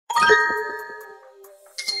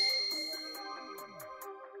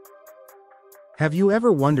Have you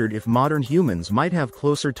ever wondered if modern humans might have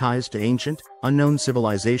closer ties to ancient, unknown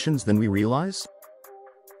civilizations than we realize?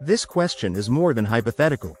 This question is more than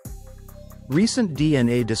hypothetical. Recent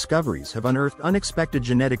DNA discoveries have unearthed unexpected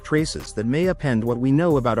genetic traces that may upend what we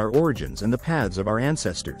know about our origins and the paths of our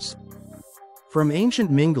ancestors. From ancient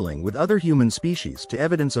mingling with other human species to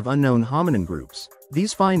evidence of unknown hominin groups,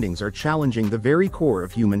 these findings are challenging the very core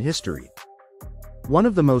of human history. One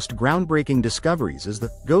of the most groundbreaking discoveries is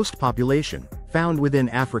the ghost population, found within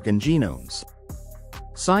African genomes.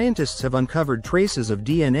 Scientists have uncovered traces of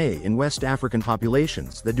DNA in West African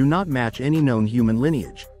populations that do not match any known human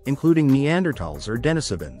lineage, including Neanderthals or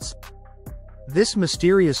Denisovans. This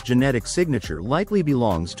mysterious genetic signature likely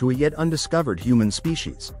belongs to a yet undiscovered human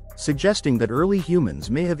species, suggesting that early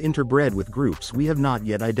humans may have interbred with groups we have not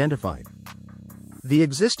yet identified. The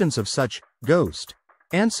existence of such ghost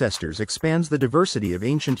ancestors expands the diversity of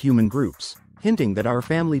ancient human groups, hinting that our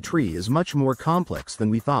family tree is much more complex than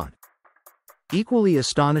we thought. Equally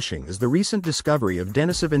astonishing is the recent discovery of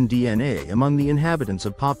Denisovan DNA among the inhabitants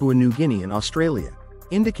of Papua New Guinea and Australia,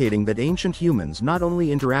 indicating that ancient humans not only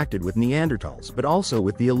interacted with Neanderthals but also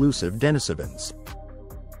with the elusive Denisovans.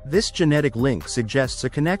 This genetic link suggests a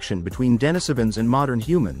connection between Denisovans and modern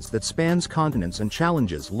humans that spans continents and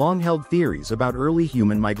challenges long-held theories about early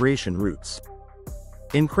human migration routes.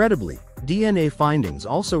 Incredibly, DNA findings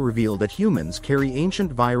also reveal that humans carry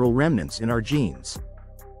ancient viral remnants in our genes.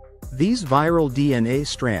 These viral DNA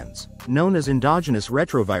strands, known as endogenous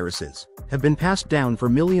retroviruses, have been passed down for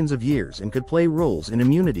millions of years and could play roles in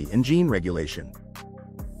immunity and gene regulation.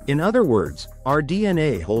 In other words, our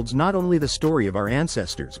DNA holds not only the story of our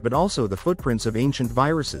ancestors but also the footprints of ancient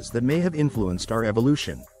viruses that may have influenced our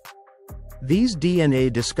evolution. These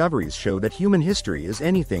DNA discoveries show that human history is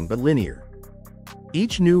anything but linear.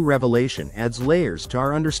 Each new revelation adds layers to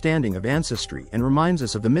our understanding of ancestry and reminds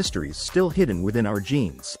us of the mysteries still hidden within our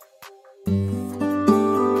genes.